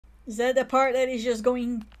Is that the part that is just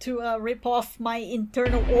going to rip off my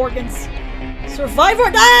internal organs? Survive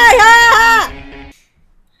or die! Ah!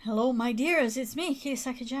 Hello, my dears, it's me,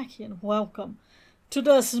 Kisaki Jackie, and welcome to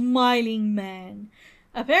the Smiling Man.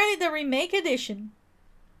 Apparently the remake edition.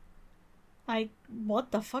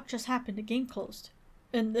 What the fuck just happened? The game closed.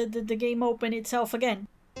 And the game opened itself again.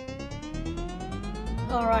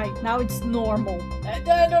 Alright, now it's normal.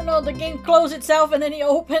 I don't know, the game closed itself and then it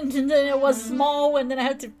opened and then it was small and then I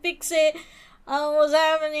had to fix it. What's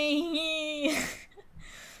happening?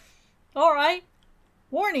 Alright.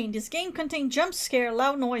 Warning, this game contains jump scare,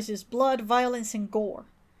 loud noises, blood, violence, and gore.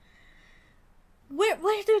 Where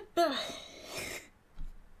did...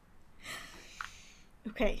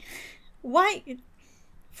 Okay. Why?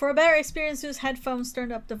 For a better experience, use headphones,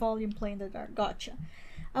 turned up the volume, play in the dark. Gotcha.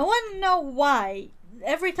 I want to know why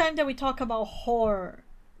every time that we talk about horror,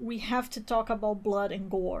 we have to talk about blood and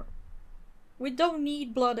gore. We don't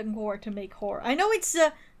need blood and gore to make horror. I know it's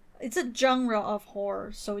a genre of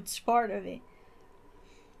horror, so it's part of it.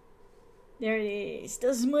 There it is,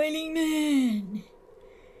 the Smiling Man.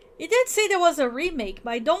 It did say there was a remake,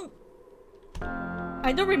 but I don't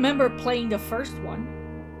remember playing the first one.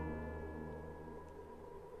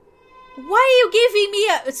 Why are you giving me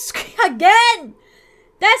a screen again?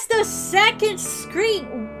 That's the second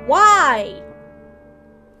screen. Why?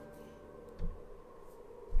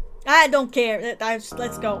 I don't care.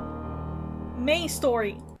 Let's go. Main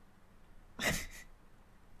story.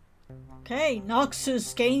 Okay,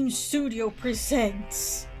 NoxusGameStudio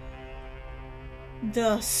presents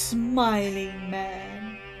The Smiling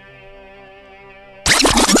Man.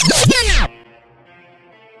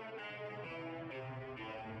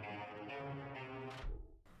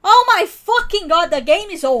 Oh my fucking god, the game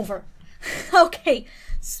is over. Okay,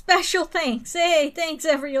 special thanks. Hey, thanks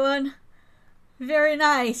everyone. Very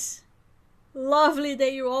nice. Lovely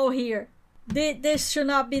that you're all here. This should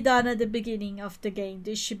not be done at the beginning of the game.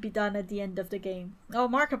 This should be done at the end of the game. Oh,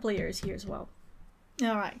 Markiplier is here as well.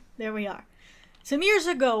 Alright, there we are. Some years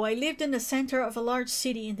ago, I lived in the center of a large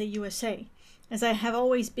city in the USA. As I have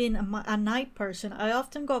always been a night person, I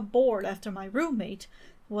often got bored after my roommate,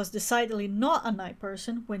 who was decidedly not a night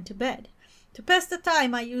person, went to bed. To pass the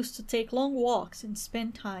time, I used to take long walks and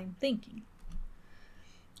spend time thinking.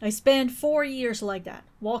 I spent 4 years like that,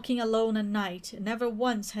 walking alone at night, and never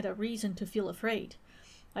once had a reason to feel afraid.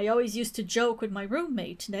 I always used to joke with my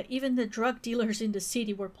roommate that even the drug dealers in the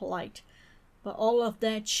city were polite, but all of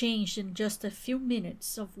that changed in just a few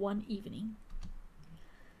minutes of one evening.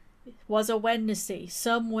 It was a Wednesday,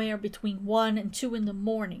 somewhere between 1 and 2 in the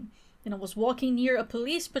morning, and I was walking near a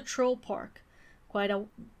police patrol park, quite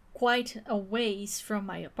a ways from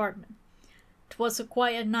my apartment. It was a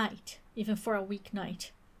quiet night, even for a weeknight,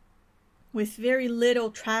 with very little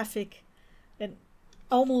traffic and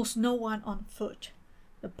almost no one on foot.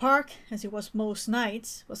 The park, as it was most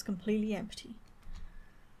nights, was completely empty.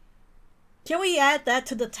 Can we add that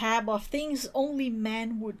to the tab of things only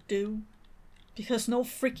men would do? Because no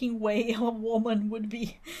freaking way a woman would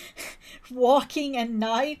be walking at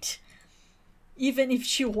night, even if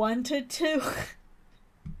she wanted to.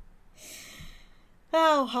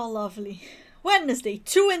 Oh, how lovely. Wednesday,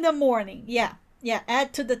 2 in the morning. Yeah,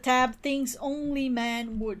 add to the tab things only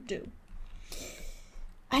men would do.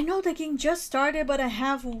 I know the game just started, but I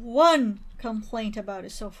have one complaint about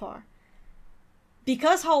it so far.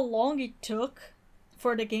 Because how long it took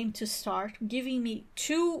for the game to start, giving me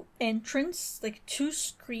 2 entrance, like 2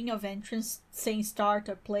 screen of entrance saying start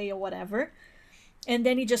or play or whatever. And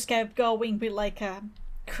then it just kept going with like a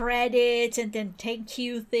credits and then thank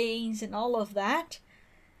you things and all of that.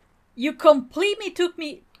 You completely took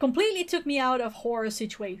me out of horror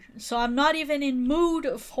situations. So I'm not even in mood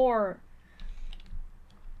of horror.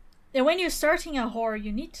 And when you're starting a horror,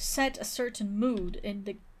 you need to set a certain mood, and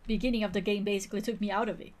the beginning of the game basically took me out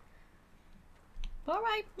of it.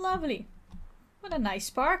 Alright, lovely. What a nice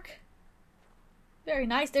park. Very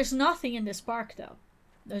nice. There's nothing in this park though.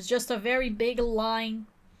 There's just a very big line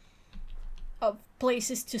of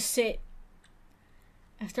places to sit.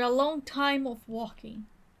 After a long time of walking.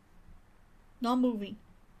 Not moving.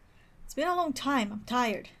 It's been a long time. I'm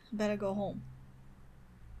tired. I better go home.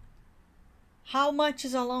 How much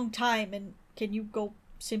is a long time, and can you go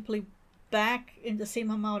simply back in the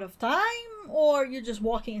same amount of time? Or you're just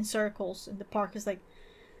walking in circles and the park is like,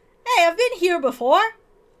 hey, I've been here before.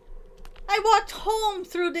 I walked home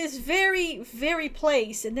through this very, very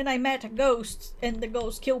place, and then I met a ghost, and the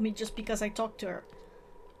ghost killed me just because I talked to her.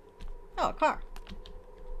 Oh, a car.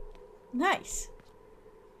 Nice.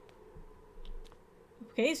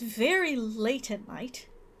 Okay, it's very late at night.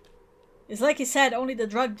 It's like he said, only the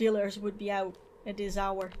drug dealers would be out at this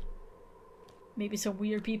hour. Maybe some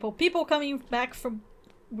weird people. People coming back from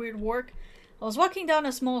weird work. I was walking down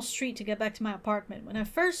a small street to get back to my apartment when I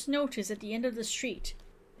first noticed at the end of the street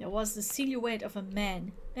there was the silhouette of a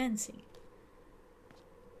man dancing.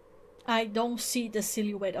 I don't see the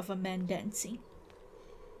silhouette of a man dancing.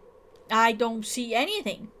 I don't see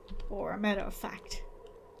anything, for a matter of fact.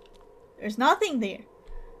 There's nothing there.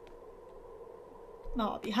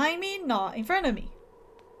 Not behind me, not in front of me.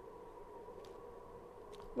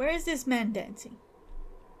 Where is this man dancing?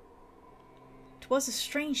 It was a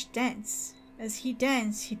strange dance. As he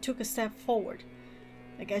danced, he took a step forward.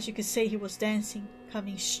 I guess you could say he was dancing,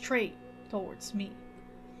 coming straight towards me.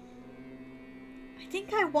 I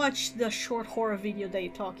think I watched the short horror video that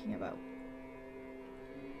you're talking about.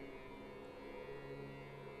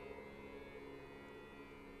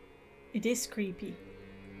 It is creepy.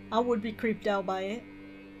 I would be creeped out by it.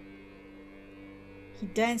 He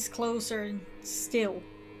danced closer and still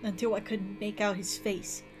until I couldn't make out his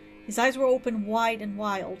face. His eyes were open wide and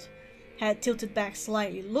wild, head tilted back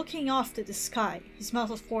slightly, looking off to the sky, his mouth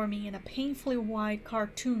was forming in a painfully wide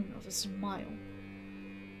cartoon of a smile.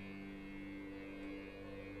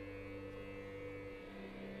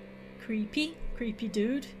 Creepy, creepy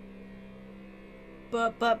dude.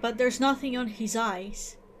 But there's nothing on his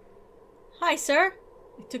eyes. Hi, sir.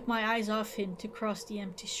 I took my eyes off him to cross the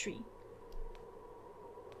empty street.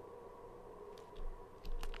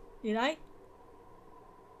 Did I?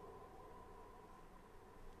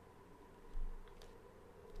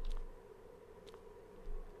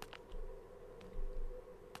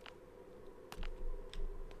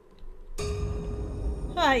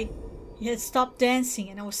 Hi. He had stopped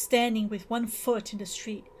dancing and I was standing with one foot in the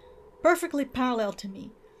street, perfectly parallel to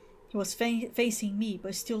me. He was facing me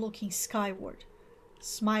but still looking skyward,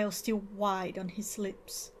 smile still wide on his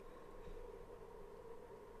lips.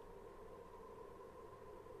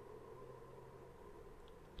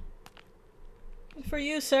 Good for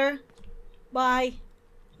you, sir. Bye.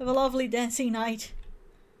 Have a lovely dancing night.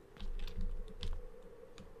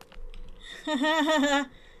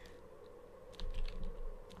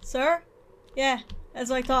 Sir? Yeah, that's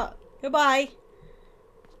what I thought. Goodbye.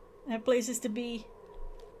 I have places to be.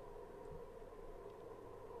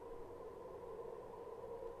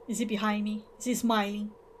 Is he behind me? Is he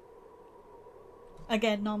smiling?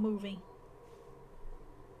 Again, not moving.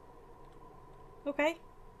 Okay.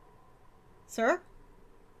 Sir?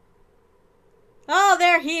 Oh,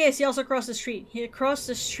 there he is! He also crossed the street. He had crossed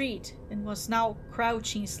the street and was now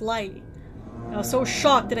crouching slightly. I was so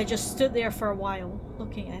shocked that I just stood there for a while,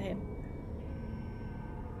 looking at him.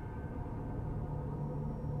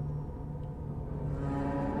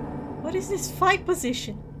 What is this fight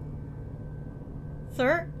position?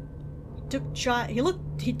 Sir?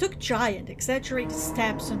 He took giant, exaggerated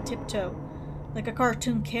steps on tiptoe, like a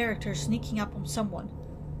cartoon character sneaking up on someone.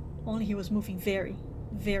 Only he was moving very,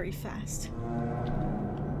 very fast.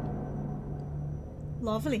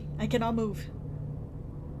 Lovely. I cannot move.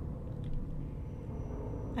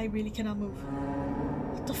 I really cannot move.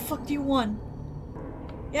 What the fuck do you want?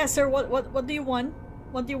 Yeah, sir, what do you want?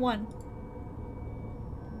 What do you want?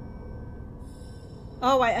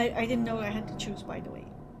 Oh, I didn't know I had to choose, by the way.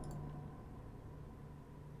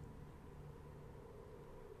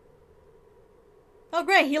 Oh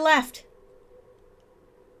great, he left.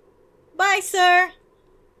 Bye, sir.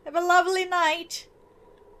 Have a lovely night.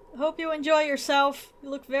 I hope you enjoy yourself. You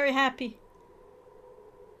look very happy.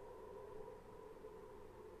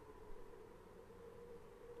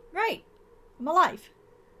 Great. I'm alive.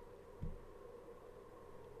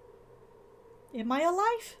 Am I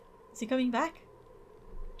alive? Is he coming back?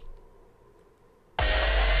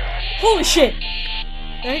 Holy shit!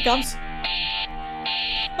 There he comes.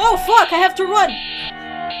 Oh fuck, I have to run!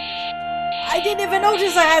 I didn't even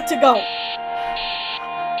notice I had to go.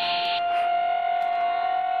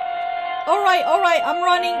 Alright, I'm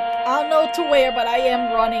running. I don't know to where, but I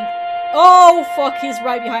am running. Oh fuck, he's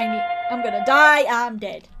right behind me. I'm gonna die. I'm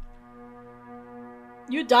dead.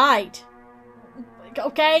 You died.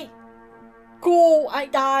 Okay. Cool, I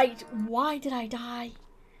died. Why did I die?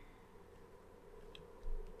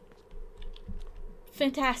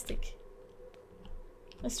 Fantastic.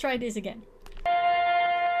 Let's try this again.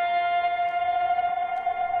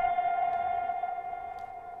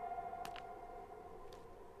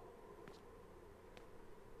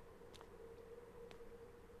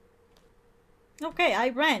 Okay, I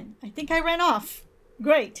ran. I think I ran off.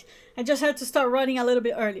 Great. I just had to start running a little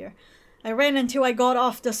bit earlier. I ran until I got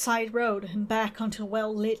off the side road and back onto a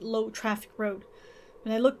well-lit, low-traffic road.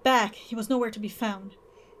 When I looked back, he was nowhere to be found.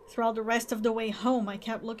 Throughout the rest of the way home, I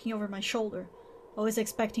kept looking over my shoulder, always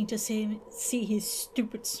expecting to see his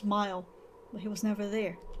stupid smile. but he was never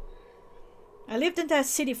there. I lived in that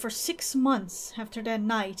city for 6 months after that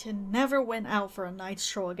night and never went out for a night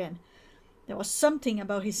stroll again. There was something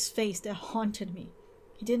about his face that haunted me.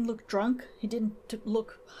 He didn't look drunk, he didn't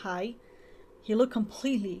look high. He looked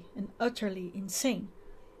completely and utterly insane.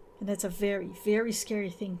 And that's a very, very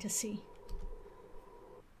scary thing to see.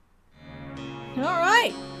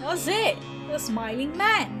 Alright, that was it. The Smiling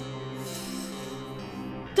Man.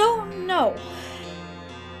 Don't know.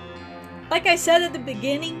 Like I said at the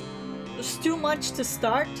beginning, there's too much to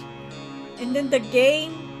start. And then the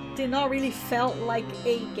game did not really felt like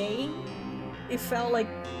a game. It felt like,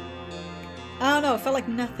 I don't know, it felt like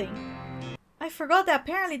nothing. I forgot that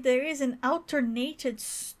apparently there is an alternated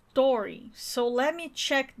story. So let me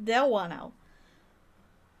check that one out.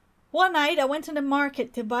 One night I went to the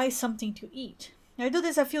market to buy something to eat. I do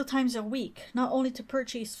this a few times a week, not only to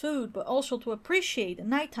purchase food, but also to appreciate the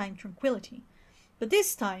nighttime tranquility. But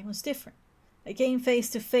this time was different. I came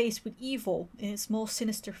face to face with evil in its most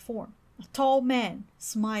sinister form. A tall man,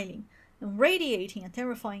 smiling, and radiating a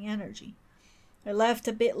terrifying energy. I left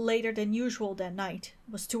a bit later than usual that night.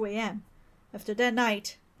 It was 2 a.m. After that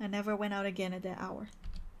night, I never went out again at that hour.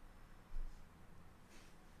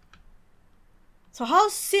 So how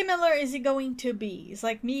similar is it going to be? It's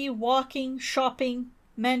like me walking, shopping,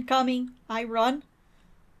 man coming, I run.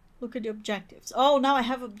 Look at the objectives. Oh, now I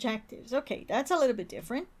have objectives. Okay, that's a little bit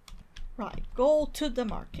different. Right, go to the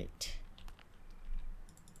market.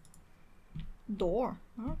 Door.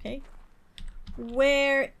 Okay.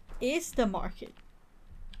 Where is the market?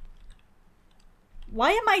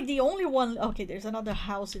 Why am I the only one? Okay, there's another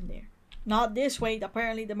house in there. Not this way.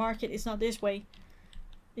 Apparently the market is not this way.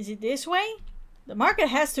 Is it this way? The market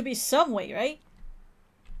has to be some way, right?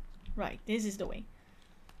 Right, this is the way.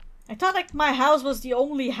 I thought like my house was the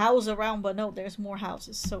only house around, but no, there's more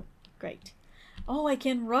houses, so great. Oh, I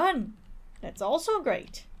can run. That's also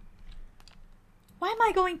great. Why am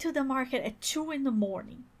I going to the market at 2 in the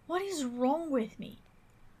morning? What is wrong with me?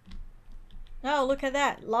 Oh, look at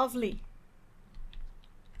that. Lovely.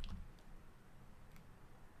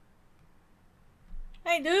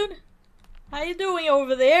 Hey, dude. How you doing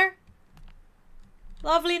over there?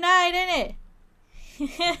 Lovely night,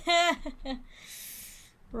 innit?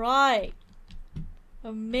 Right.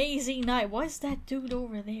 Amazing night. What's that dude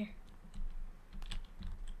over there?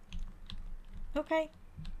 Okay.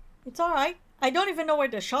 It's alright. I don't even know where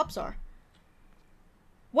the shops are.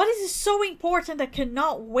 What is so important that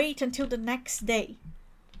cannot wait until the next day?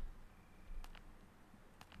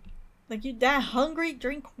 Like you that hungry,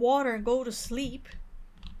 drink water and go to sleep.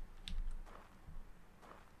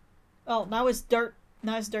 Oh, now it's dirt.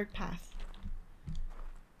 Now it's dirt path.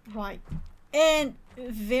 Right. And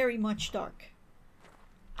very much dark.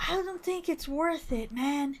 I don't think it's worth it,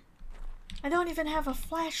 man. I don't even have a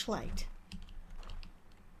flashlight.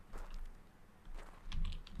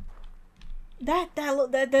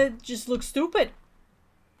 That just looks stupid.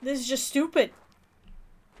 This is just stupid.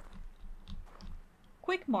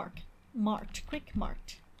 Quick mark. Marked. Quick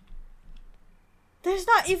marked. There's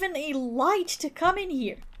not even a light to come in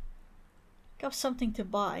here. Got something to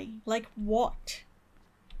buy. Like what?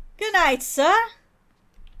 Good night, sir.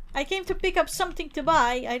 I came to pick up something to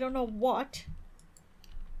buy. I don't know what.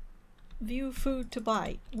 View food to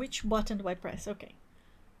buy. Which button do I press? Okay.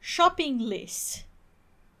 Shopping list.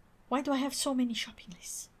 Why do I have so many shopping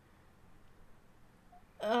lists?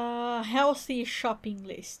 Healthy shopping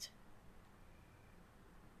list.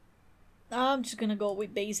 I'm just gonna go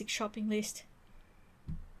with basic shopping list.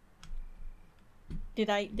 Did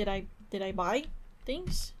I buy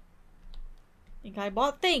things? I think I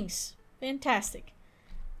bought things. Fantastic.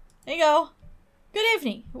 There you go. Good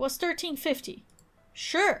evening. It was $13.50.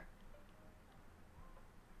 Sure.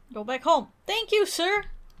 Go back home. Thank you, sir.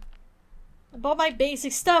 I bought my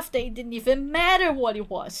basic stuff. They didn't even matter what it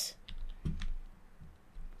was.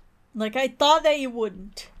 Like I thought that it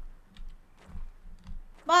wouldn't.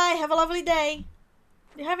 Bye. Have a lovely day.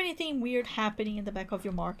 Do you have anything weird happening in the back of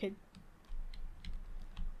your market?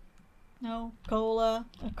 No. Cola.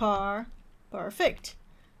 A car. Perfect.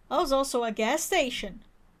 Oh, there's also a gas station.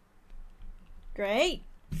 Great.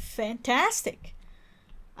 Fantastic.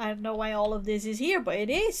 I don't know why all of this is here, but it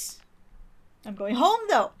is. I'm going home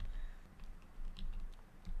though.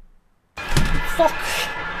 Fuck.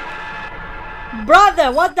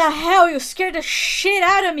 Brother, what the hell? You scared the shit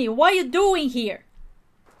out of me. What are you doing here?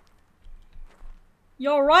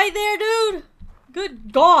 You alright there, dude?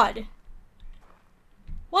 Good God.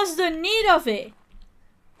 What's the need of it?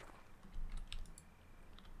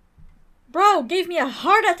 Bro gave me a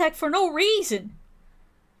heart attack for no reason.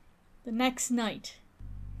 The next night.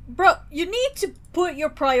 Bro, you need to put your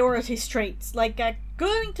priorities straight. Like,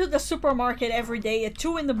 going to the supermarket every day at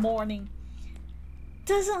 2 in the morning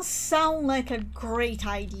doesn't sound like a great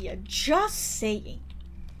idea. Just saying.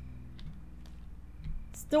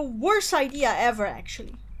 It's the worst idea ever,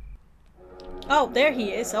 actually. Oh, there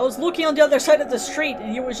he is. I was looking on the other side of the street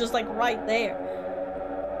and he was just like right there.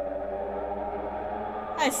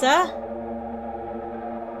 Hi, sir.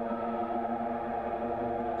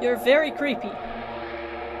 You're very creepy.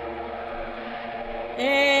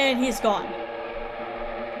 And he's gone.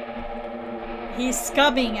 He's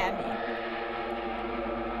coming at me.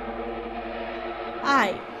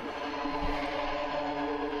 Hi.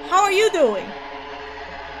 How are you doing?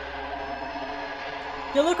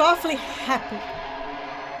 You look awfully happy.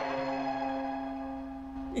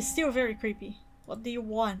 It's still very creepy. What do you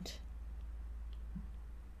want?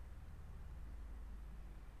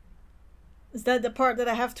 Is that the part that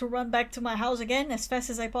I have to run back to my house again as fast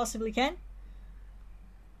as I possibly can?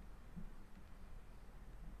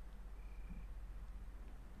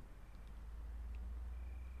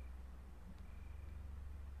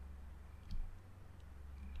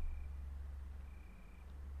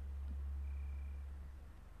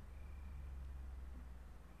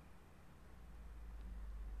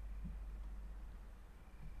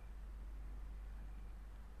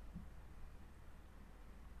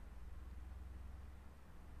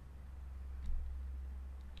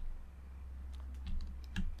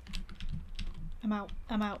 I'm out.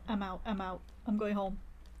 I'm out. I'm out. I'm out. I'm going home.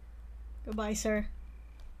 Goodbye, sir.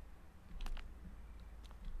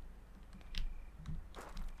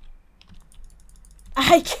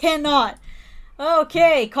 I cannot.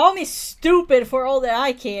 Okay, call me stupid for all that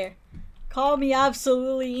I care. Call me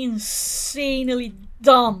absolutely insanely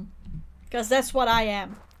dumb. Because that's what I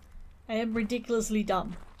am. I am ridiculously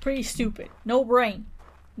dumb. Pretty stupid. No brain.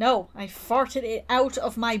 No, I farted it out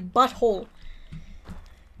of my butthole.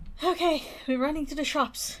 Okay, we're running to the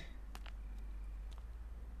shops.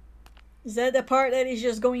 Is that the part that is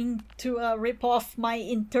just going to rip off my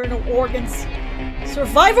internal organs?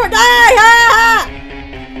 Survive or die! Ah!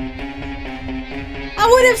 I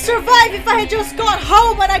would have survived if I had just got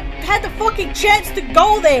home and I had the fucking chance to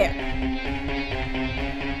go there.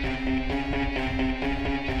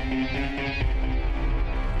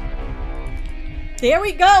 There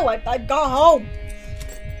we go, I got home.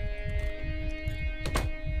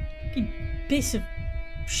 Piece of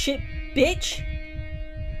shit bitch.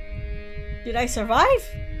 Did I survive?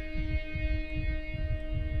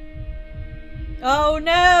 Oh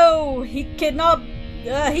no! He cannot...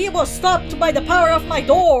 he was stopped by the power of my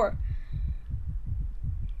door!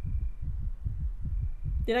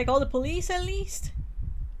 Did I call the police at least?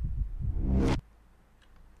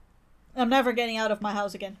 I'm never getting out of my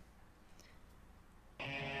house again.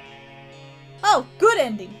 Oh, good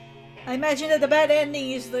ending! I imagine that the bad ending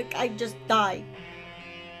is like I just die.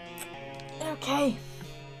 Okay.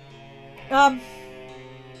 Not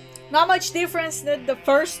much difference than the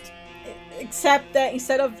first, except that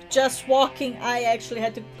instead of just walking, I actually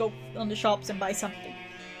had to go on the shops and buy something.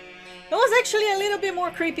 It was actually a little bit more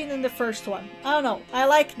creepy than the first one. I don't know. I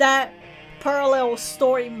like that parallel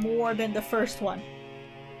story more than the first one.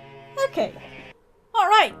 Okay.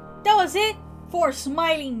 Alright. That was it for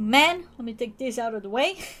Smiling Man. Let me take this out of the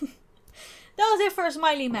way. That was it for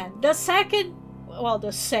Smiling Man. The second,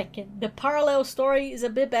 the parallel story is a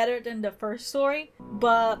bit better than the first story,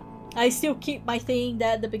 but I still keep my thing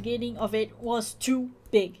that the beginning of it was too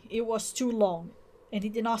big. It was too long, and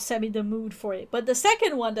it did not set me the mood for it. But the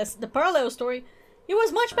second one, that's the parallel story, it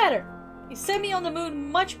was much better. It set me on the mood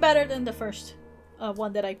much better than the first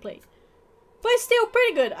one that I played. But it's still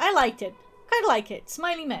pretty good. I liked it. Kinda like it.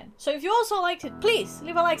 Smiling Man. So if you also liked it, please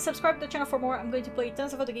leave a like, subscribe to the channel for more. I'm going to play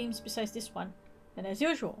tons of other games besides this one. And as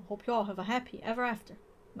usual, hope you all have a happy ever after.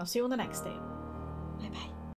 And I'll see you on the next day. Bye bye.